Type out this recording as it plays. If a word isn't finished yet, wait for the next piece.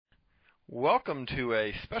Welcome to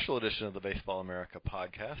a special edition of the Baseball America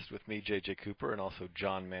podcast with me, J.J. Cooper, and also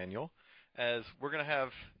John Manuel. As we're going to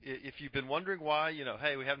have, if you've been wondering why,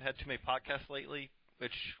 hey, we haven't had too many podcasts lately,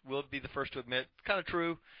 which we'll be the first to admit, it's kind of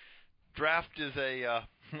true. Draft is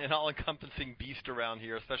an all-encompassing beast around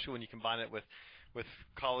here, especially when you combine it with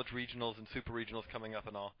college regionals and super regionals coming up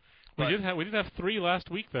and all. But we did have three last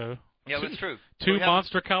week, though. Yeah, that's true. Two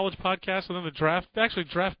Monster College podcasts, and then the Draft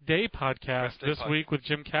Day podcast week with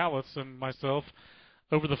Jim Callis and myself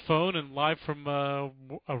over the phone and live from a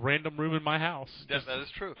random room in my house. That is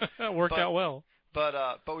true. That worked out well. But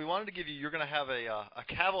we wanted to give you, you're going to have a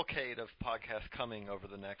cavalcade of podcasts coming over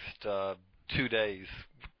the next 2 days.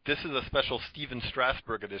 This is a special Steven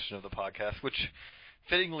Strasburg edition of the podcast, which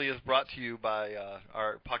fittingly is brought to you by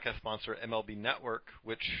our podcast sponsor, MLB Network,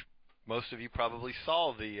 which most of you probably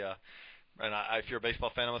saw and if you're a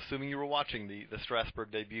baseball fan, I'm assuming you were watching the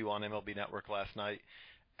Strasburg debut on MLB Network last night.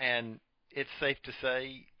 And it's safe to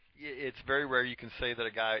say it's very rare you can say that a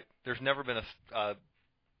guy, there's never been a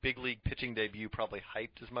big league pitching debut probably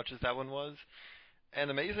hyped as much as that one was. And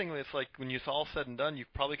amazingly, it's like when it's all said and done, you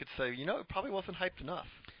probably could say, it probably wasn't hyped enough.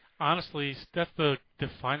 Honestly, that's the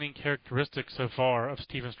defining characteristic so far of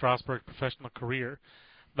Steven Strasburg's professional career.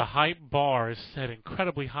 The hype bar is set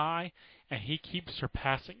incredibly high, and he keeps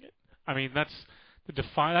surpassing it. I mean, that's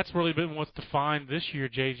really been what's defined this year,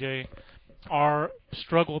 JJ. Our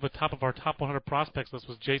struggle at the top of our top 100 prospects list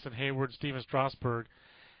was Jason Heyward, Steven Strasburg,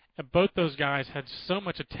 and both those guys had so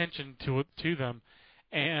much attention to them.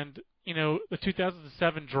 And the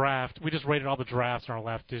 2007 draft, we just rated all the drafts in our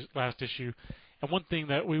last issue. And one thing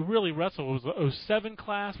that we really wrestled was the 07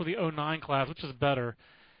 class or the 09 class, which is better.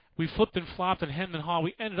 We flipped and flopped and hemmed and hawed.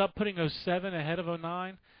 We ended up putting 07 ahead of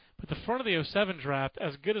 09. But the front of the 07 draft,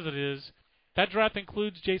 as good as it is, that draft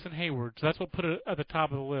includes Jason Heyward. So that's what put it at the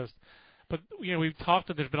top of the list. But, we've talked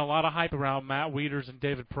that there's been a lot of hype around Matt Wieters and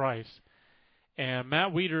David Price. And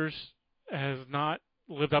Matt Wieters has not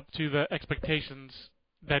lived up to the expectations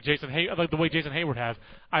that the way Jason Heyward has.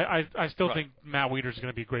 I still think Matt Wieters is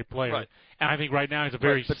going to be a great player. Right. And I think right now he's a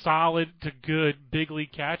very solid to good big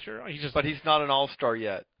league catcher. But he's not an all-star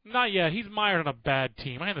yet. Not yet. He's mired on a bad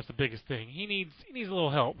team. I think that's the biggest thing. He needs a little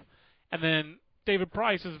help. And then David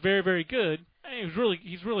Price is very, very good. He's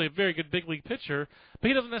really a very good big league pitcher, but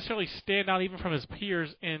he doesn't necessarily stand out even from his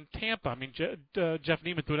peers in Tampa. I mean, Jeff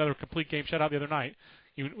Neiman threw another complete game shutout the other night.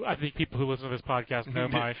 I think people who listen to this podcast know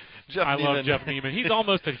I love Jeff Neiman. He's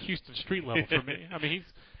almost at Houston Street level for me. I mean,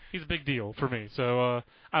 he's a big deal for me. So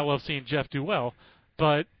I love seeing Jeff do well.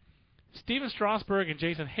 But Steven Strasburg and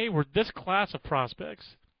Jason Heyward, this class of prospects,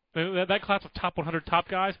 that class of top 100 top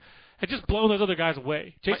guys, had just blown those other guys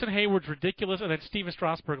away. Jason Heyward's ridiculous, and then Steven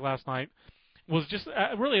Strasburg last night was just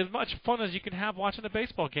really as much fun as you can have watching a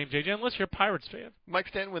baseball game, JJ, unless you're a Pirates fan. Mike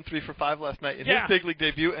Stanton went 3 for 5 last night in his big league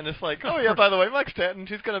debut, and it's like, oh yeah, by the way, Mike Stanton,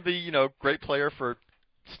 he's going to be, great player for.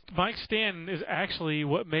 Mike Stanton is actually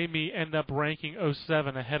what made me end up ranking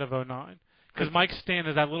 07 ahead of 09. Because Mike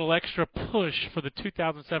Stanton is that little extra push for the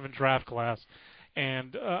 2007 draft class.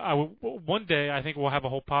 And one day I think we'll have a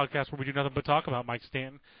whole podcast where we do nothing but talk about Mike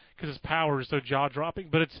Stanton because his power is so jaw-dropping.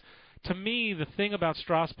 But to me, the thing about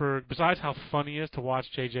Strasburg, besides how fun he is to watch,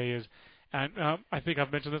 JJ, is, and I think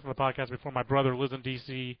I've mentioned this on the podcast before, my brother lives in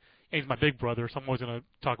D.C., and he's my big brother, so I'm always going to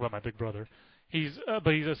talk about my big brother.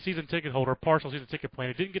 But he's a season ticket holder, partial season ticket player.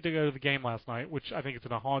 He didn't get to go to the game last night, which I think is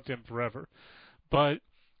going to haunt him forever. But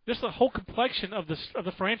just the whole complexion of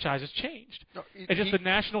the franchise has changed. The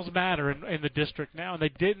Nationals matter in the district now, and they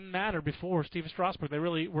didn't matter before Steven Strasburg. They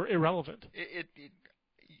really were irrelevant.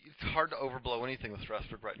 It's hard to overblow anything with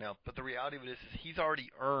Strasburg right now, but the reality of it is he's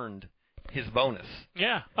already earned his bonus.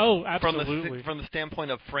 Yeah. Oh, absolutely. From the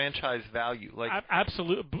standpoint of franchise value,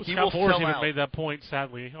 absolutely. Scott Boras even made that point,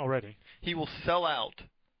 sadly, already. He will sell out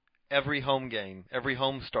every home game, every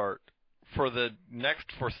home start for the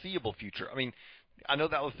next foreseeable future. I mean, I know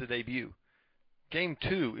that was the debut. Game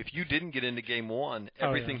 2, if you didn't get into Game 1,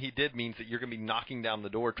 everything he did means that you're going to be knocking down the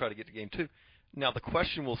door to try to get to Game 2. Now, the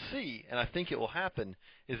question we'll see, and I think it will happen,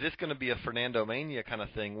 is this going to be a Fernando Mania kind of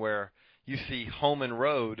thing where you see home and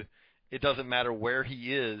road, it doesn't matter where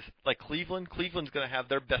he is. Like Cleveland's going to have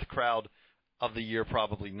their best crowd of the year,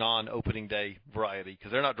 probably non-opening day variety,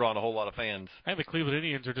 because they're not drawing a whole lot of fans. I think the Cleveland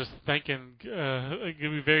Indians are just going to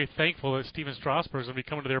be very thankful that Steven Strasburg is going to be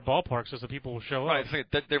coming to their ballpark so that people will show up. Right,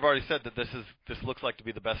 so they've already said that this looks like to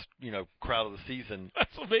be the best crowd of the season.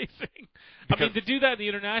 That's amazing. I mean, to do that in the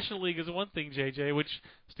International League is one thing, JJ, which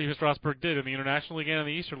Steven Strasburg did in the International League and in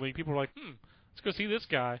the Eastern League. People were like, let's go see this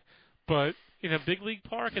guy. But in a big league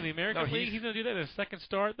park in the American League. He's going to do that in his second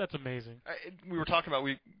start. That's amazing. We were talking about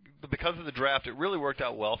because of the draft, it really worked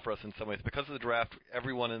out well for us in some ways. Because of the draft,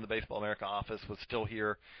 everyone in the Baseball America office was still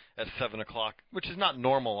here at 7 o'clock, which is not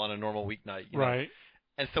normal on a normal weeknight. Right.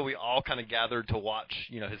 And so we all kind of gathered to watch,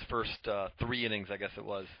 his first 3 innings, I guess it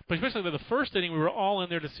was. But especially the first inning, we were all in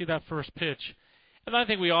there to see that first pitch. And I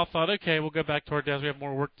think we all thought, okay, we'll go back to our desks. We have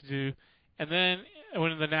more work to do. And then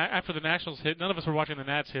after the Nationals hit, none of us were watching the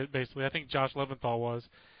Nats hit, basically. I think Josh Leventhal was.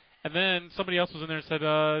 And then somebody else was in there and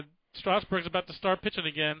said, Strasburg's about to start pitching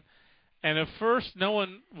again. And at first, no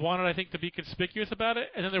one wanted, I think, to be conspicuous about it.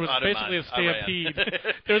 And then there was basically a stampede.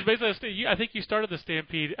 There was basically I think you started the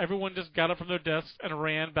stampede. Everyone just got up from their desks and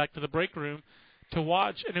ran back to the break room to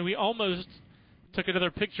watch. And then we almost took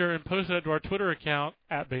another picture and posted it to our Twitter account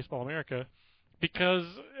at Baseball America because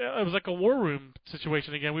it was like a war room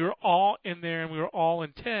situation again. We were all in there and we were all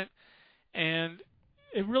intent. And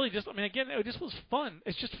it really just, again, it just was fun.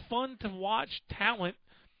 It's just fun to watch talent,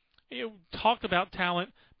 talked about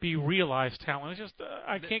talent, be realized talent. It's just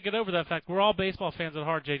I can't get over that fact. We're all baseball fans at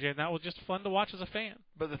heart, JJ, and that was just fun to watch as a fan.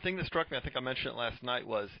 But the thing that struck me, I think I mentioned it last night,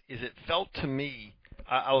 is it felt to me,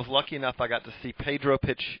 I was lucky enough I got to see Pedro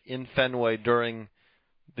pitch in Fenway during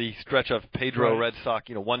the stretch of Pedro Red Sox,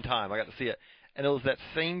 one time. I got to see it. And it was that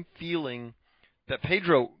same feeling that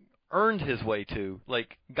Pedro earned his way to,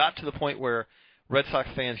 got to the point where Red Sox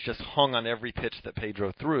fans just hung on every pitch that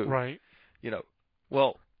Pedro threw. Right.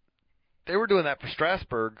 Well, they were doing that for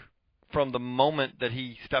Strasburg from the moment that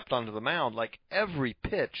he stepped onto the mound. Every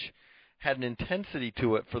pitch had an intensity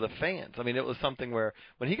to it for the fans. It was something where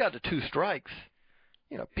when he got to 2 strikes,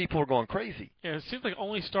 people were going crazy. Yeah, it seems like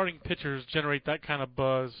only starting pitchers generate that kind of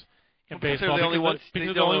buzz in baseball. They're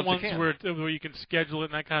the only ones where you can schedule it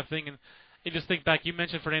and that kind of thing. And you just think back, you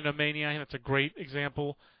mentioned Fernando Mania, and that's a great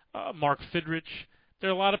example. Mark Fidrich.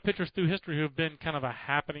 There are a lot of pitchers through history who have been kind of a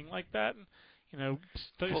happening like that. And,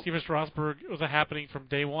 Steven Strasburg was a happening from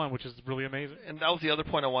day one, which is really amazing. And that was the other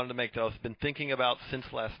point I wanted to make that I've been thinking about since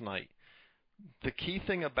last night. The key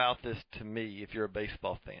thing about this to me, if you're a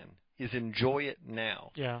baseball fan, is enjoy it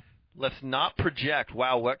now. Yeah. Let's not project,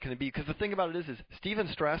 wow, what can it be? Because the thing about it is Steven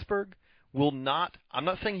Strasburg will not, I'm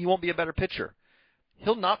not saying he won't be a better pitcher.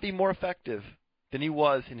 He'll not be more effective than he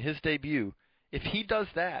was in his debut. If he does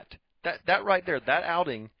that right there, that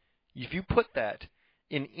outing, if you put that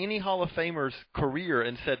in any Hall of Famer's career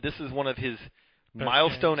and said this is one of his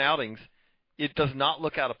milestone outings, it does not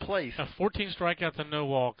look out of place. 14 strikeouts and no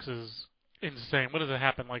walks is insane. What does it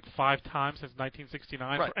happen, 5 times since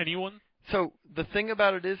 1969 for anyone? So the thing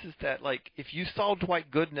about it is that, if you saw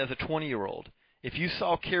Dwight Gooden as a 20-year-old, if you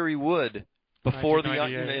saw Kerry Wood before in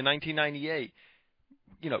 1998,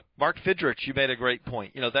 Mark Fidrich, you made a great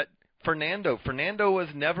point. That Fernando was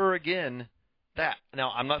never again that.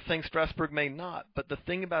 Now, I'm not saying Strasburg may not, but the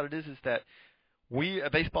thing about it is that we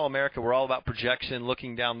at Baseball America, we're all about projection,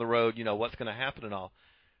 looking down the road, what's going to happen and all.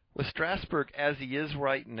 With Strasburg, as he is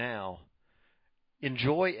right now,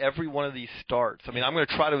 enjoy every one of these starts. I'm going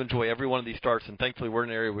to try to enjoy every one of these starts, and thankfully we're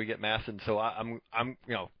in an area where we get Masson, so I'm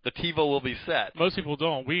the TiVo will be set. Most people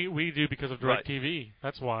don't. We do because of DirecTV.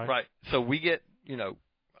 That's why. Right. So we get,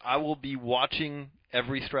 I will be watching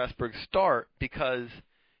every Strasburg start because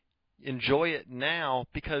enjoy it now,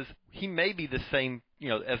 because he may be the same,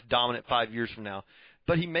 as dominant 5 years from now,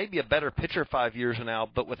 but he may be a better pitcher 5 years from now,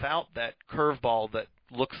 but without that curveball that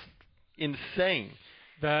looks insane.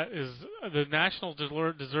 That is, the Nationals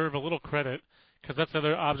deserve a little credit, because that's the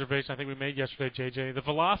other observation I think we made yesterday, JJ. The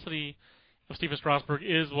velocity of Steven Strasburg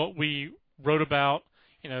is what we wrote about.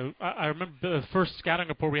 I remember the first scouting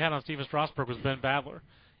report we had on Steven Strasburg was Ben Badler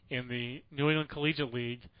in the New England Collegiate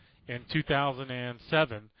League in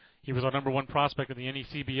 2007. He was our number 1 prospect in the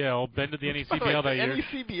NECBL. Ben did the NECBL that year. The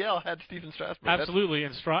NECBL had Steven Strasburg. Absolutely,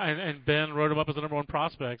 and Ben wrote him up as the number 1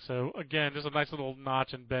 prospect. So, again, just a nice little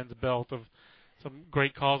notch in Ben's belt of some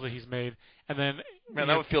great calls that he's made. And then, man,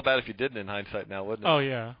 that would feel bad if you didn't in hindsight now, wouldn't it? Oh,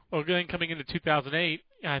 yeah. Well, then coming into 2008,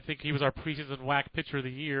 I think he was our preseason WAC Pitcher of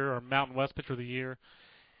the Year or Mountain West Pitcher of the Year.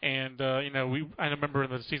 And, I remember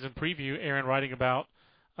in the season preview, Aaron writing about,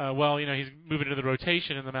 he's moving into the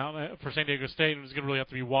rotation in the mountain for San Diego State, and he's going to really have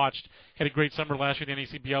to be watched. Had a great summer last year in the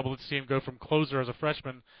NECBL, but let's see him go from closer as a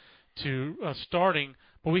freshman to starting.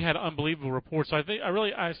 But we had unbelievable reports. So I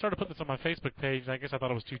started to put this on my Facebook page, and I guess I thought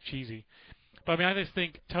it was too cheesy. But, I just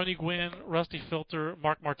think Tony Gwynn, Rusty Filter,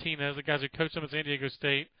 Mark Martinez, the guys who coached him at San Diego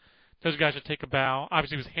State, those guys should take a bow.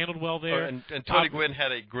 Obviously, he was handled well there. And Tony Gwynn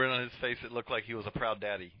had a grin on his face that looked like he was a proud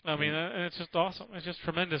daddy. And it's just awesome. It's just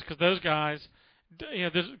tremendous because those guys,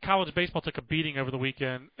 college baseball took a beating over the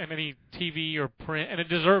weekend, and any TV or print, and it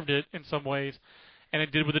deserved it in some ways. and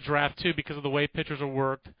it did with the draft too because of the way pitchers are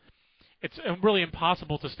worked. It's really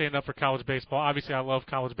impossible to stand up for college baseball. Obviously, I love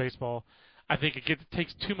college baseball. I think it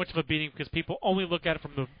takes too much of a beating because people only look at it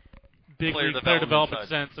from the big Player league player development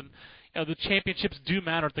side. sense, and the championships do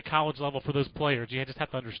matter at the college level for those players. You just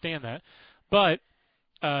have to understand that. But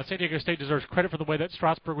San Diego State deserves credit for the way that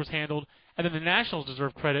Strasburg was handled, and then the Nationals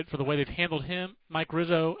deserve credit for the way they've handled him, Mike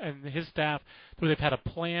Rizzo, and his staff, the way they've had a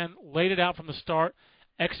plan, laid it out from the start,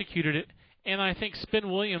 executed it, and I think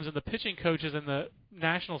Spin Williams and the pitching coaches in the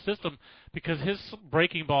national system, because his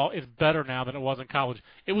breaking ball is better now than it was in college.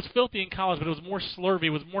 It was filthy in college, but it was more slurvy, it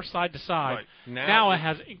was more side to side. Right. Now it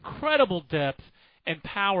has incredible depth and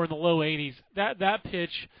power in the low 80s. That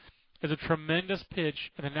pitch is a tremendous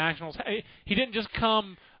pitch, and the Nationals, he didn't just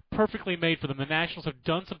come perfectly made for them. The Nationals have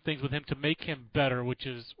done some things with him to make him better, which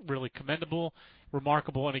is really commendable,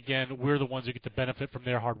 remarkable, and again, we're the ones who get to benefit from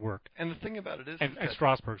their hard work. And the thing about it is, and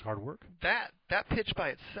Strasburg's hard work. That pitch by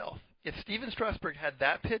itself, if Steven Strasburg had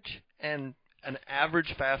that pitch and an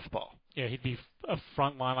average fastball, yeah, he'd be a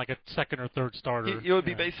front line, like a second or third starter. It would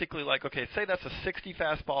be basically like, okay, say that's a 60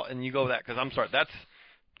 fastball, and you go with that, because I'm sorry, that's,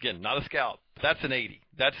 again, not a scout, that's an 80.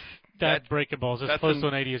 That breaking ball is as close to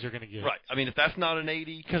an 80 as you're going to get. Right. I mean, if that's not an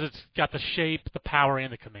 80, because it's got the shape, the power,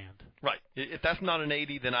 and the command. Right. If that's not an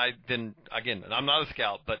 80, then again, I'm not a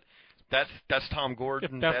scout, but that's Tom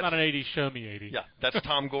Gordon. If that's not an 80, show me 80. Yeah, that's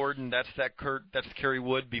Tom Gordon. That's Kerry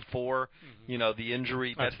Wood before the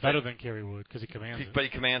injury. That's better than Kerry Wood because he commands it. But he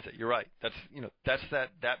commands it. You're right. That's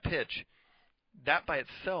that pitch, that by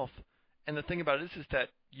itself. And the thing about it is that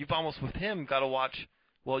you've almost with him got to watch.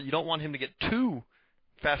 Well, you don't want him to get too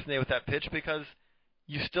fascinated with that pitch because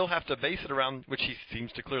you still have to base it around, which he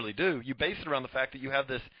seems to clearly do. You base it around the fact that you have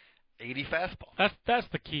this 80 fastball. That's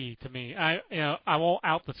the key to me. I won't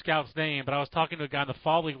out the scout's name, but I was talking to a guy in the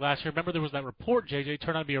fall league last year. Remember there was that report, JJ,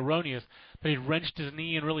 turned out to be erroneous, that he wrenched his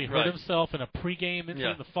knee and really hurt himself in a pregame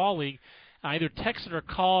incident in the fall league. I either texted or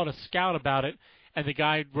called a scout about it, and the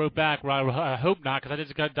guy wrote back, well, I hope not, because I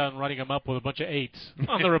just got done writing him up with a bunch of 8s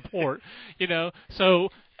on the report. So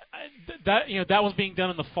that was being done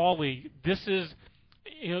in the fall league. This is,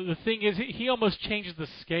 the thing is, he almost changes the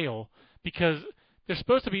scale because there's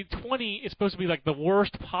supposed to be 20. It's supposed to be like the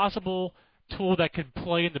worst possible tool that can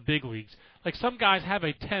play in the big leagues. Like some guys have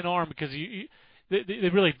a 10 arm because they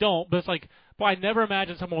really don't. But it's like, boy, I never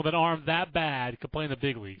imagined someone with an arm that bad could play in the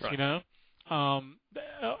big leagues. Right. And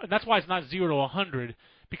that's why it's not 0 to 100.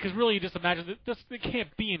 Because really, you just imagine that it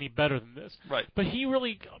can't be any better than this. Right. But he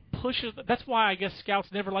really pushes. That's why I guess scouts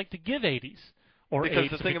never like to give 80s or because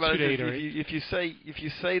 8s. The thing about it is, if you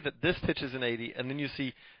say that this pitch is an 80, and then you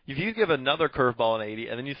see if you give another curveball an 80,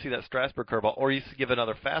 and then you see that Strasburg curveball, or you give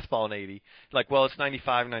another fastball an 80, like, well, it's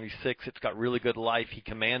 95, 96, it's got really good life, he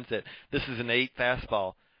commands it. This is an 8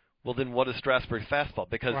 fastball. Well, then what is Strasburg's fastball?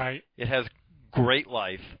 Because it has great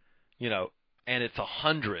life, and it's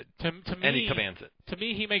 100, to me, and he commands it. To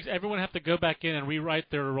me, he makes everyone have to go back in and rewrite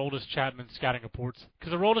their Aroldis Chapman scouting reports.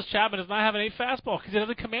 Because Aroldis Chapman does not have an 8 fastball because he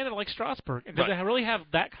doesn't command it like Strasburg. And does it really have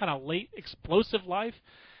that kind of late explosive life?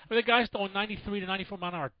 I mean, the guy's throwing 93 to 94 mile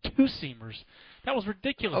an hour two-seamers. That was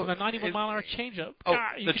ridiculous. And a 91 mile an hour changeup. Oh,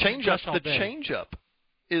 God, the changeup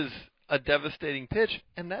is a devastating pitch,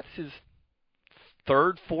 and that's his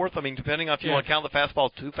third, fourth. I mean, depending on if you want to count the fastball,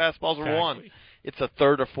 2 fastballs or 1. It's a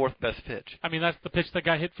third or fourth best pitch. I mean, that's the pitch that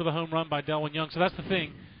got hit for the home run by Delwyn Young. So that's the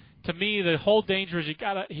thing. To me, the whole danger is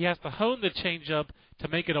he has to hone the changeup to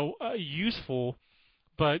make it useful.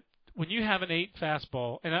 But when you have an 8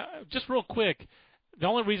 fastball, and just real quick, the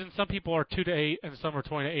only reason some people are 2 to 8 and some are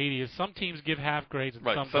 20 to 80 is some teams give half grades and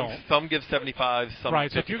some don't. Some give 75, some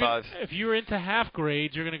 55. So if you're into half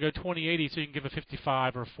grades, you're going to go 20-80, so you can give a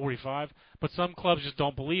 55 or a 45. But some clubs just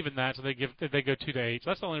don't believe in that, so they go 2 to 8. So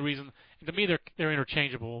that's the only reason. And to me, they're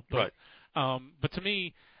interchangeable. But, but to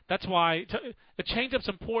me, that's why the changeup's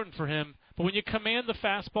important for him. But when you command the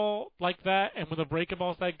fastball like that, and when the breaking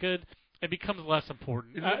ball's that good, it becomes less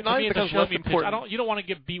important. To me, it's a show-me pitch. You don't want to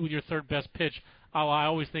get beat with your third best pitch. I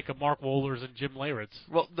always think of Mark Wohlers and Jim Leyritz.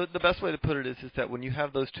 Well, the best way to put it is that when you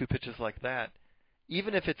have those 2 pitches like that,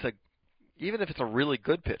 even if it's a really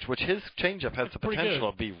good pitch, which his changeup has the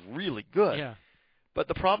potential to be really good. Yeah. But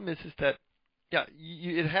the problem is that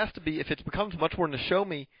it has to be, if it becomes much more than a show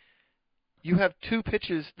me, you have 2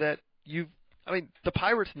 pitches that the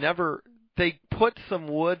Pirates they put some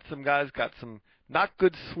wood, some guys got some not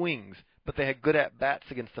good swings, but they had good at-bats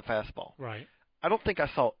against the fastball. Right. I don't think I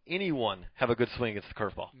saw anyone have a good swing against the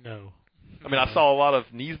curveball. No. I mean, I saw a lot of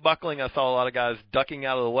knees buckling. I saw a lot of guys ducking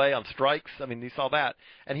out of the way on strikes. I mean, you saw that.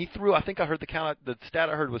 And he threw, I think I heard the stat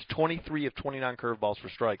I heard was 23 of 29 curveballs for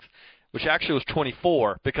strikes, which actually was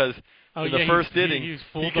 24 because in the first inning,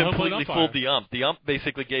 he completely fooled the ump. The ump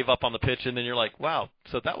basically gave up on the pitch, and then you're like, wow,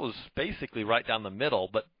 so that was basically right down the middle,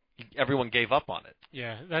 but everyone gave up on it.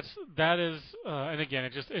 Yeah, that is, and again,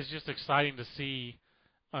 it's just exciting to see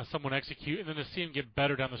someone execute, and then to see him get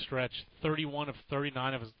better down the stretch. 31 of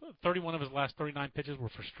his last 39 pitches were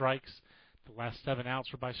for strikes. The last 7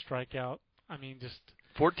 outs were by strikeout. I mean, just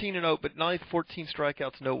 14-0, but not 14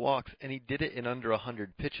 strikeouts, no walks, and he did it in under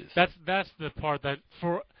 100 pitches. That's the part that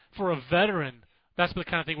for a veteran, that's the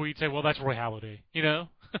kind of thing where you'd say, well, that's Roy Halladay, you know.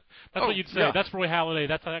 That's what you'd say. Yeah. That's Roy Halladay.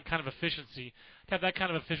 That's that kind of efficiency. To have that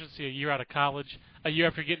kind of efficiency a year out of college, a year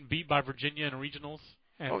after getting beat by Virginia in regionals.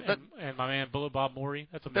 And my man Bullet Bob Morey,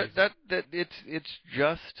 that's amazing. It's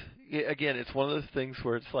just, again, it's one of those things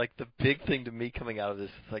where it's like the big thing to me coming out of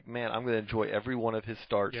this. It's like, man, I'm going to enjoy every one of his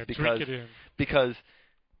starts because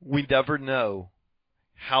we never know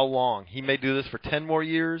how long he may do this for 10 more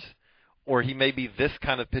years, or he may be this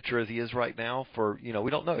kind of pitcher as he is right now for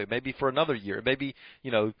we don't know. It may be for another year. It may be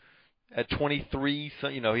at 23,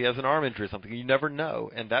 he has an arm injury or something. You never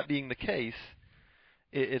know, and that being the case.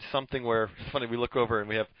 It's something where it's funny. We look over and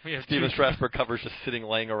we have Steven Strasburg covers just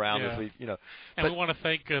laying around as we, And we want to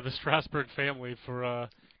thank the Strasburg family for.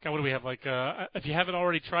 God, what do we have? If you haven't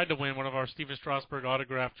already tried to win one of our Steven Strasburg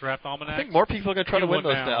autographed draft almanacs, I think more people are going to try to win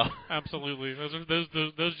those now. Absolutely,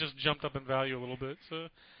 those just jumped up in value a little bit. So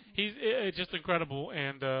it's just incredible,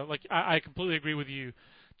 and I completely agree with you.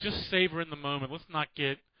 Just savor in the moment. Let's not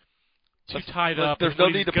get too tied up. There's no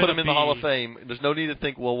need to put him in the Hall of Fame. There's no need to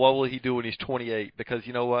think, well, what will he do when he's 28? Because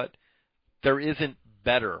you know what? There isn't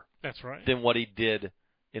better than what he did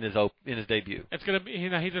in his debut. It's going to be,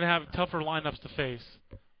 he's going to have tougher lineups to face.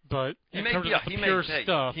 But in terms of the pure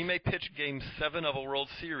stuff. He may pitch Game 7 of a World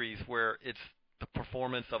Series where it's the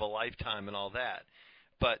performance of a lifetime and all that.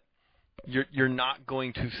 But you're not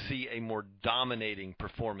going to see a more dominating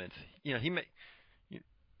performance. He may...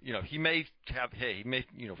 he may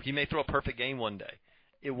throw a perfect game one day.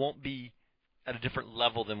 It won't be at a different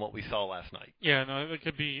level than what we saw last night. Yeah, no, it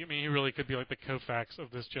could be. I mean, he really could be like the Koufax of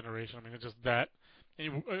this generation. I mean, it's just that.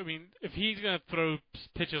 I mean, if he's going to throw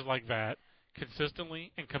pitches like that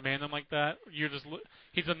consistently and command them like that,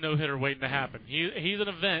 he's a no-hitter waiting to happen. He's an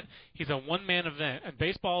event. He's a one-man event. And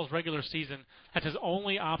baseball's regular season, that's his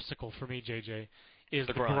only obstacle for me, JJ, is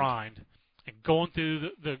the grind. And going through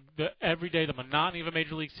the everyday, the monotony of a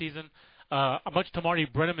major league season, much to Marty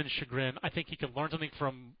Brennaman's chagrin, I think he could learn something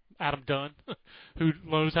from Adam Dunn, who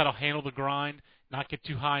knows how to handle the grind, not get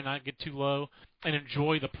too high, not get too low, and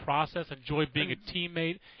enjoy the process, enjoy being a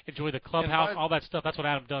teammate, enjoy the clubhouse, all that stuff. That's what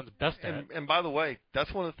Adam Dunn's best at. And by the way,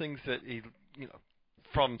 that's one of the things that he,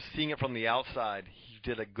 from seeing it from the outside, he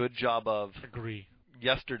did a good job of. Agree.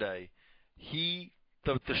 Yesterday, the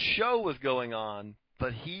show was going on,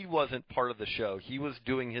 but he wasn't part of the show. He was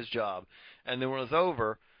doing his job. And then when it was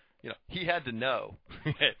over, he had to know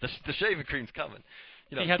the shaving cream's coming.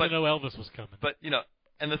 He had to know Elvis was coming. But,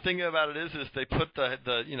 and the thing about it is they put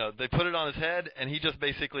they put it on his head, and he just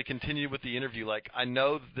basically continued with the interview. Like, I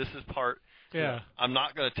know this is part. Yeah. I'm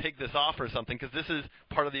not going to take this off or something because this is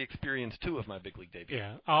part of the experience too of my big league debut.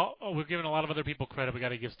 Yeah. We're giving a lot of other people credit. We got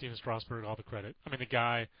to give Steven Strasburg all the credit. I mean, the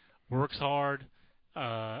guy works hard. We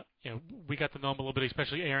got to know him a little bit,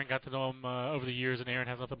 especially Aaron got to know him over the years, and Aaron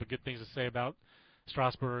has nothing but good things to say about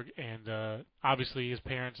Strasburg. And obviously his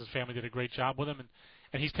parents, his family did a great job with him.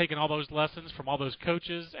 And he's taken all those lessons from all those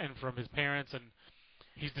coaches and from his parents, and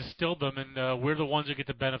he's distilled them. And we're the ones who get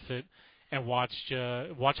to benefit and watch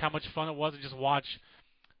how much fun it was, and just watch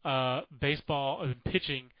baseball and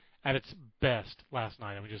pitching at its best last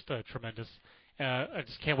night. I mean, just tremendous. I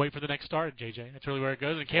just can't wait for the next start, JJ. That's really where it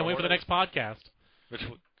goes. And can't wait for the next podcast. Which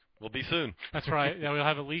will be soon. That's right. Yeah, we'll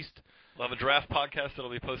have at least... We'll have a draft podcast that'll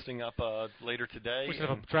be posting up later today. We should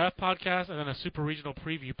have a draft podcast and then a super regional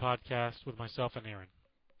preview podcast with myself and Aaron.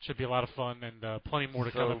 Should be a lot of fun and plenty more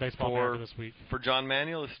to come in Baseball America this week. For John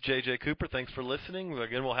Manuel, this is JJ Cooper. Thanks for listening.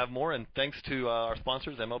 Again, we'll have more, and thanks to our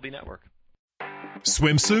sponsors, MLB Network.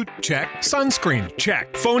 Swimsuit? Check. Sunscreen?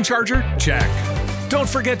 Check. Phone charger? Check. Don't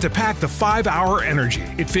forget to pack the 5-Hour Energy.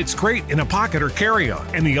 It fits great in a pocket or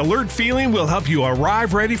carry-on, and the alert feeling will help you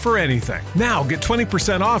arrive ready for anything. Now get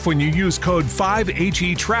 20% off when you use code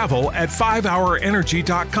 5HETRAVEL at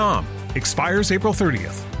 5hourenergy.com. Expires April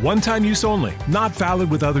 30th. One-time use only. Not valid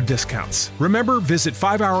with other discounts. Remember, visit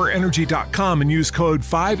 5hourenergy.com and use code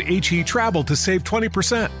 5HETRAVEL to save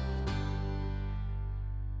 20%.